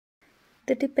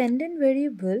The dependent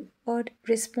variable or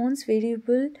response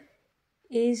variable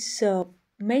is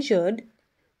measured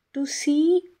to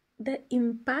see the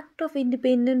impact of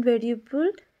independent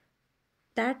variable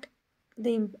that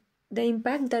the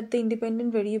impact that the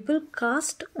independent variable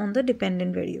cast on the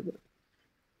dependent variable.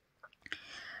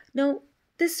 Now,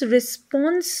 this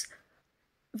response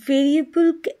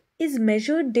variable is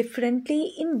measured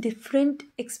differently in different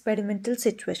experimental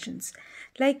situations.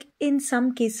 Like in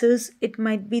some cases, it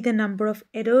might be the number of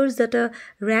errors that a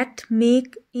rat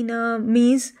make in a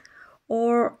maze,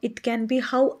 or it can be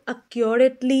how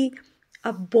accurately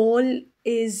a ball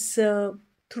is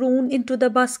thrown into the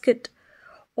basket,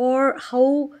 or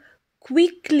how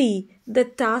quickly the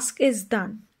task is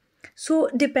done. So,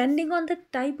 depending on the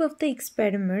type of the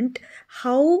experiment,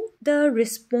 how the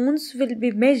response will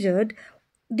be measured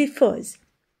differs.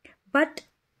 But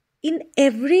in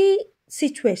every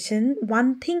situation,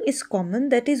 one thing is common,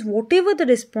 that is, whatever the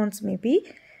response may be,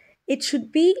 it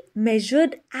should be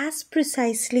measured as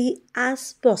precisely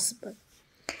as possible.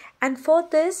 And for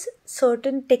this,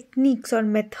 certain techniques or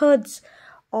methods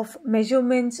of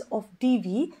measurements of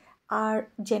DV are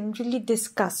generally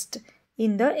discussed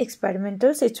in the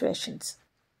experimental situations.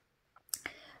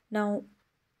 Now,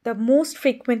 the most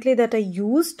frequently that are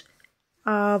used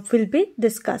will be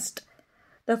discussed.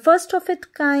 The first of its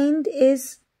kind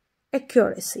is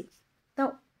accuracy.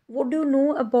 Now, what do you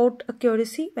know about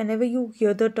accuracy? Whenever you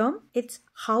hear the term, it's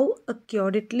how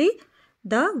accurately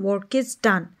the work is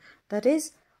done. That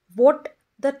is, what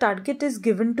the target is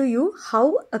given to you,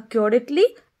 how accurately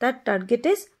that target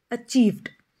is achieved.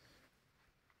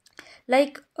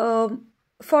 Like,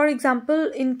 for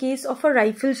example, in case of a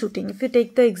rifle shooting, if you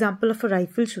take the example of a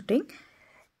rifle shooting,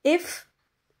 if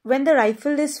when the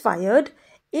rifle is fired,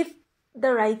 if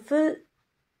the rifle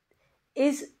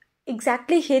is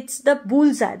exactly hits the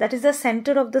bullseye, that is the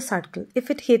center of the circle, if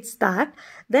it hits that,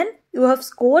 then you have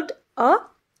scored a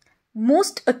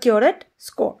most accurate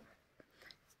score.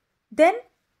 Then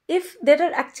if there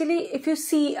are actually, if you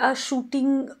see a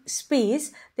shooting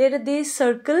space, they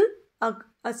circle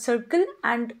a circle,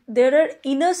 and there are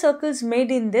inner circles made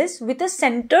in this with a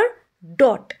center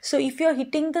dot. So if you are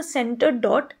hitting the center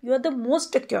dot, you are the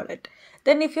most accurate.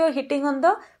 Then if you are hitting on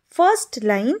the first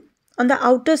line on the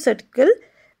outer circle,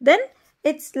 then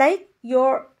it's like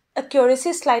your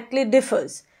accuracy slightly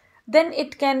differs. Then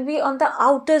it can be on the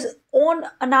on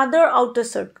another outer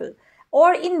circle,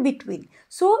 or in between.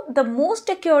 So the most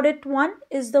accurate one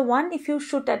is the one if you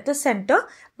shoot at the center,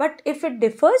 but if it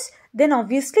differs, then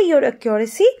obviously your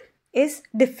accuracy is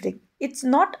differing. It's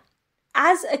not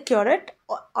as accurate,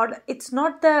 or it's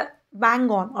not the bang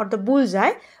on or the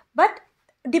bullseye, but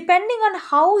depending on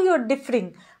how you're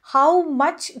differing, how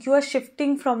much you are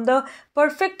shifting from the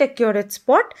perfect accurate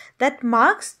spot, that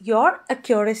marks your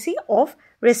accuracy of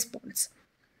response.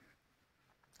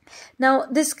 Now,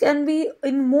 this can be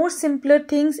in more simpler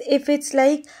things. If it's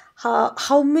like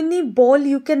how many ball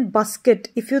you can basket,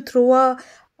 if you throw a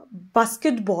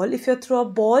basketball, if you throw a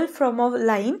ball from a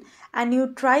line and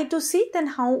you try to see, then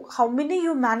how many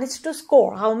you manage to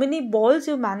score, how many balls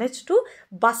you manage to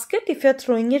basket if you're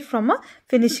throwing it from a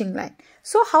finishing line.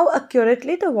 So how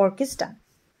accurately the work is done.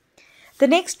 The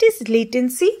next is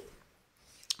latency.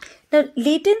 Now,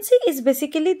 latency is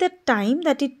basically the time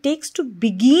that it takes to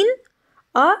begin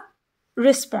a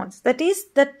response. That is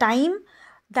the time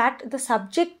that the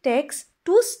subject takes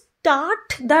to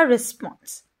start the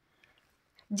response.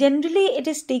 Generally, it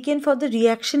is taken for the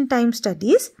reaction time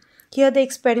studies. Here, the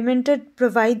experimenter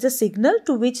provides a signal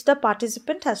to which the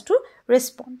participant has to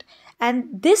respond.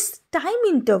 And this time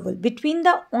interval between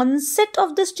the onset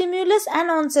of the stimulus and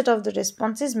onset of the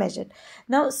response is measured.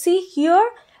 Now, see here,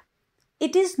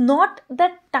 it is not the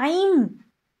time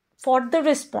for the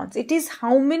response. It is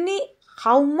how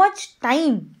much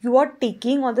time you are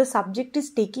taking, or the subject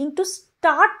is taking, to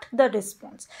start the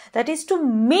response. That is to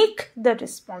make the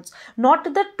response, not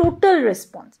the total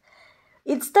response.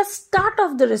 It's the start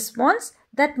of the response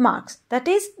that marks. That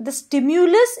is, the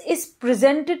stimulus is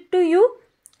presented to you,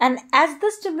 and as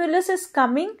the stimulus is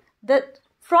coming,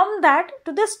 from that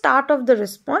to the start of the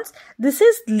response, this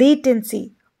is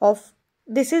latency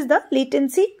the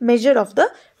latency measure of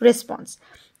the response.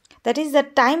 That is the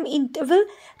time interval.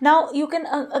 Now you can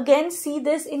again see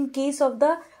this in case of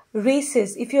the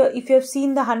races. If you have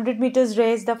seen the 100 meters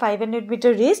race, the 500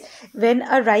 meter race, when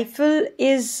a rifle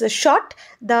is shot,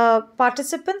 the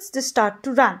participants, they start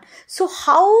to run. So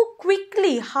how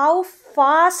quickly, how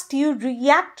fast you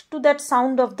react to that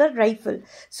sound of the rifle.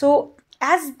 So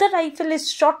as the rifle is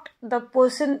shot, the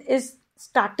person is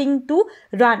starting to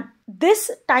run.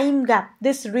 This time gap,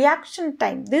 this reaction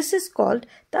time, this is called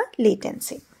the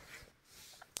latency.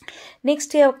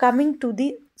 Next, here coming to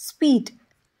the speed.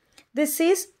 This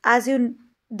is, as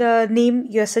the name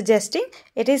you're suggesting,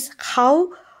 it is how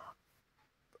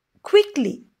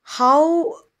quickly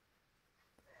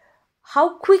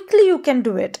you can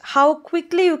do it, how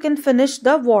quickly you can finish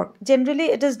the work.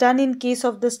 Generally, it is done in case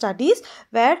of the studies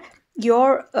where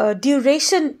your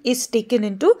duration is taken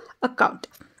into account.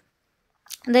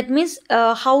 That means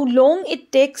how long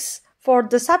it takes for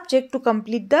the subject to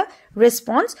complete the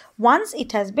response once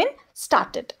it has been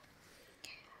started.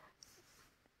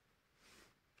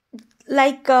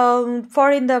 Like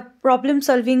for in the problem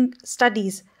solving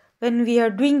studies, when we are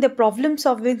doing the problem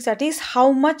solving studies,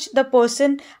 how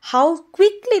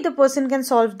quickly the person can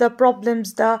solve the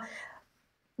problems, the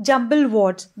jumble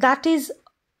words, that is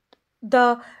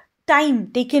the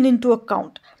time taken into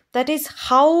account. That is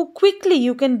how quickly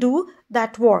you can do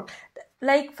that work.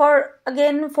 Like for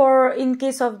in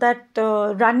case of that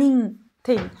running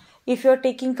thing, if you're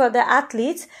taking for the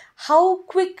athletes, how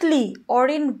quickly or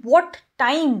in what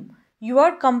time you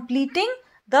are completing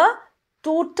the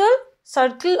total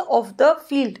circle of the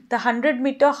field, the 100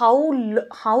 meter,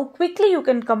 how quickly you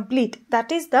can complete,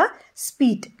 that is the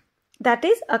speed. That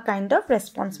is a kind of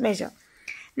response measure.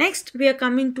 Next, we are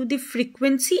coming to the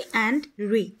frequency and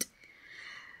rate.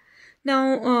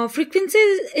 Now, frequency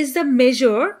is the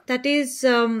measure, that is,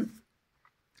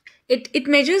 it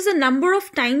measures the number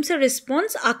of times a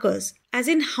response occurs, as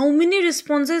in how many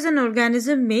responses an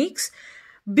organism makes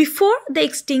before the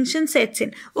extinction sets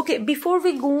in. Okay, before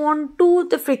we go on to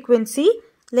the frequency,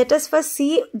 let us first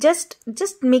see, just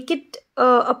make it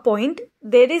a point.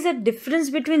 There is a difference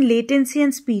between latency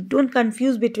and speed. Don't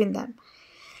confuse between them.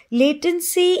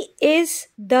 Latency is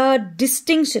the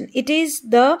distinction. It is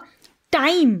the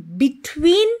time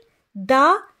between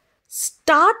the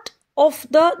start of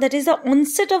that is the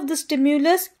onset of the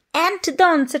stimulus and the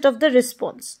onset of the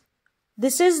response.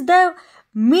 This is the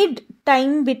mid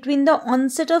time between the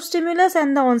onset of stimulus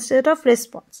and the onset of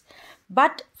response.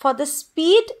 But for the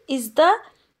speed is the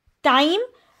time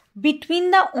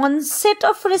between the onset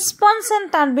of response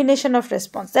and termination of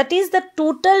response. That is the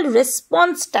total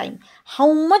response time.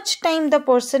 How much time the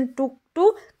person took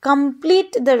to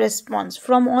complete the response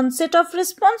from onset of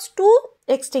response to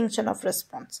extinction of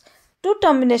response to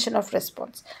termination of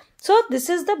response. So this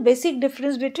is the basic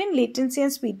difference between latency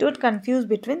and speed. Don't confuse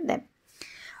between them.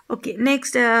 Okay,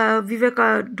 next we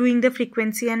were doing the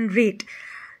frequency and rate.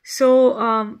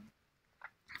 So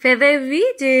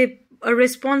the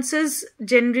responses,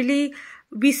 generally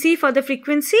we see for the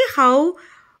frequency how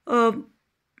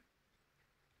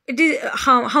it is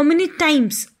how many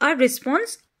times a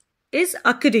response is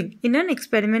occurring in an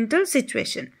experimental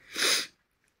situation.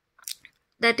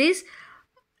 That is,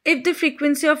 if the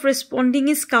frequency of responding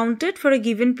is counted for a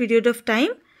given period of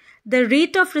time, the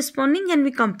rate of responding can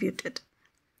be computed.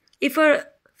 For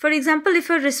example, if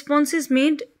a response is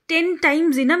made 10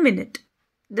 times in a minute,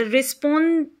 the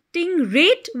responding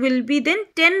rate will be then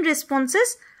 10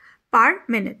 responses per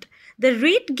minute. The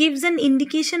rate gives an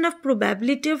indication of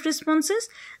probability of responses.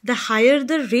 The higher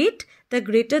the rate, the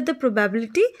greater the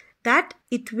probability that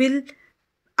it will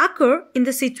occur in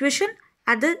the situation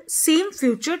at the same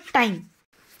future time.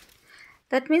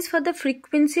 That means for the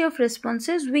frequency of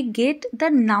responses, we get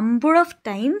the number of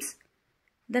times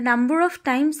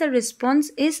the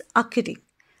response is occurring.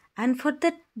 And for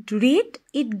the rate,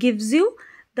 it gives you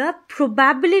the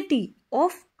probability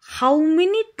of how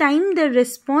many times the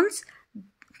response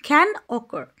can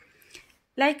occur.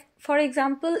 Like for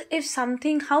example,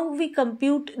 how we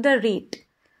compute the rate.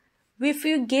 If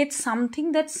you get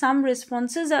something that some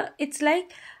responses are, it's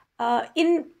like how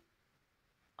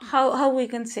we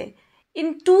can say,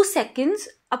 in 2 seconds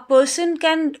a person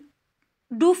can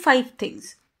do 5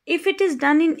 things. If it is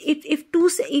done in if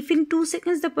in 2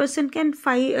 seconds the person can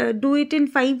do it in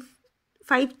 5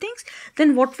 things,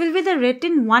 then what will be the rate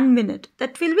in 1 minute?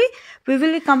 That will be, we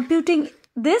will be computing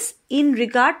this in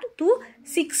regard to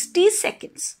 60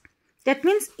 seconds. That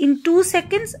means in 2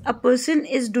 seconds a person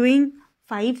is doing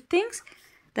 5 things.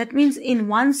 That means in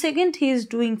 1 second he is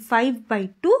doing 5 by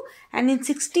 2, and in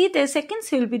 60 seconds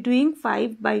he will be doing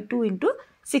 5 by 2 into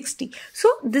 60. So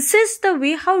this is the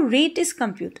way how rate is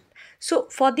computed. So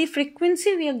for the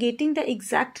frequency, we are getting the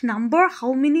exact number,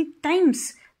 how many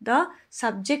times the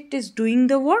subject is doing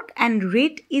the work, and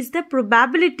rate is the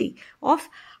probability of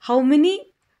how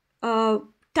many what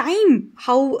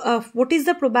is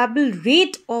the probable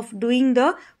rate of doing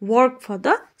the work for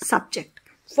the subject.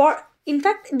 In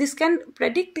fact, this can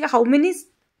predict how many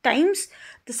times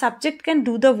the subject can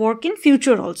do the work in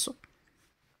future also.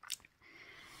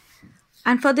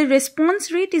 And for the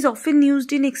response rate is often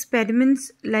used in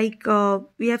experiments like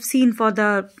we have seen for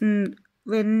the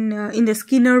when in the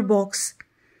Skinner box.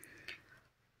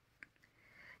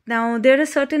 Now there are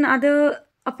certain other,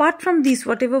 apart from these,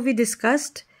 whatever we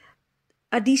discussed,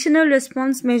 additional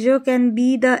response measure can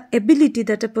be the ability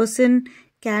that a person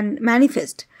can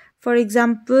manifest. For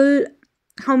example,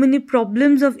 how many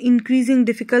problems of increasing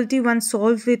difficulty one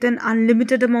solves with an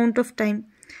unlimited amount of time,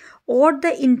 or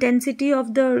the intensity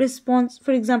of the response,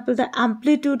 for example, the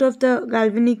amplitude of the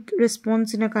galvanic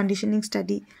response in a conditioning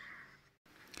study.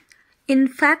 In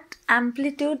fact,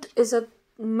 amplitude is a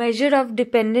measure of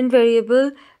dependent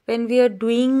variable when we are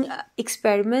doing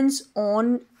experiments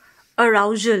on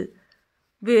arousal.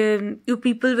 You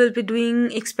people will be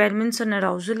doing experiments on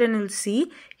arousal, and you'll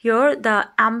see here the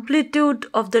amplitude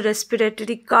of the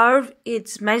respiratory curve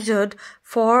is measured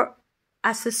for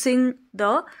assessing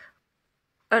the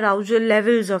arousal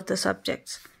levels of the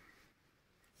subjects.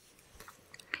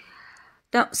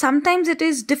 Now, sometimes it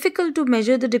is difficult to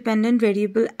measure the dependent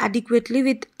variable adequately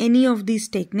with any of these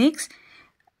techniques.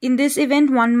 In this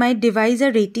event, one might devise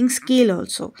a rating scale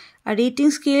also. A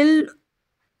rating scale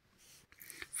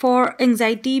for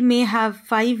anxiety may have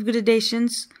 5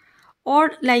 gradations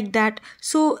or like that.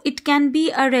 So it can be,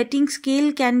 a rating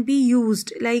scale can be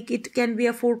used, like it can be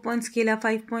a 4-point scale, a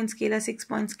 5-point scale, a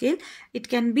 6-point scale. It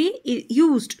can be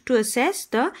used to assess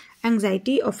the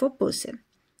anxiety of a person.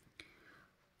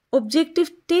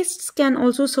 Objective tests can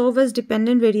also serve as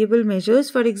dependent variable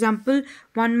measures. For example,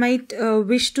 one might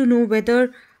wish to know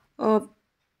whether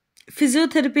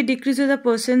physiotherapy decreases a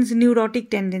person's neurotic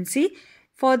tendency.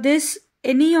 For this,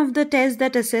 any of the tests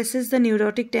that assesses the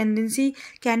neurotic tendency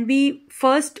can be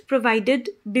first provided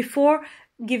before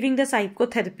giving the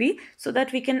psychotherapy, so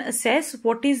that we can assess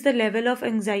what is the level of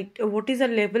anxiety, what is the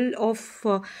level of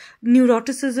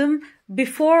neuroticism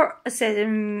before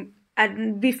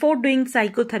doing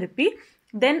psychotherapy.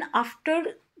 Then after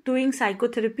doing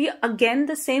psychotherapy, again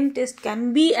the same test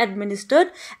can be administered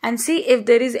and see if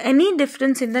there is any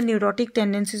difference in the neurotic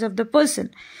tendencies of the person.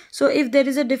 So if there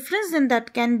is a difference, then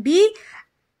that can be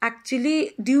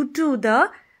actually due to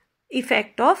the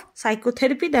effect of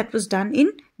psychotherapy that was done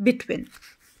in between.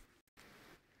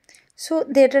 So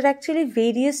there are actually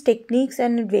various techniques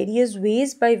and various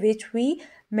ways by which we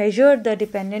measure the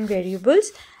dependent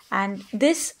variables, and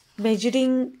this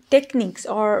measuring techniques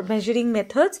or measuring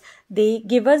methods, they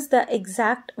give us the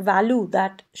exact value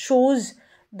that shows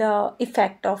the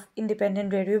effect of independent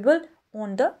variable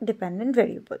on the dependent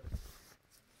variable.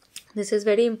 This is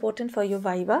very important for your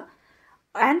viva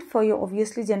and for your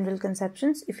obviously general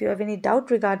conceptions. If you have any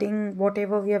doubt regarding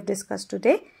whatever we have discussed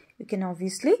today, you can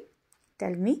obviously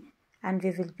tell me, and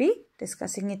we will be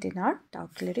discussing it in our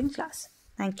doubt clearing class.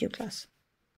 Thank you, class.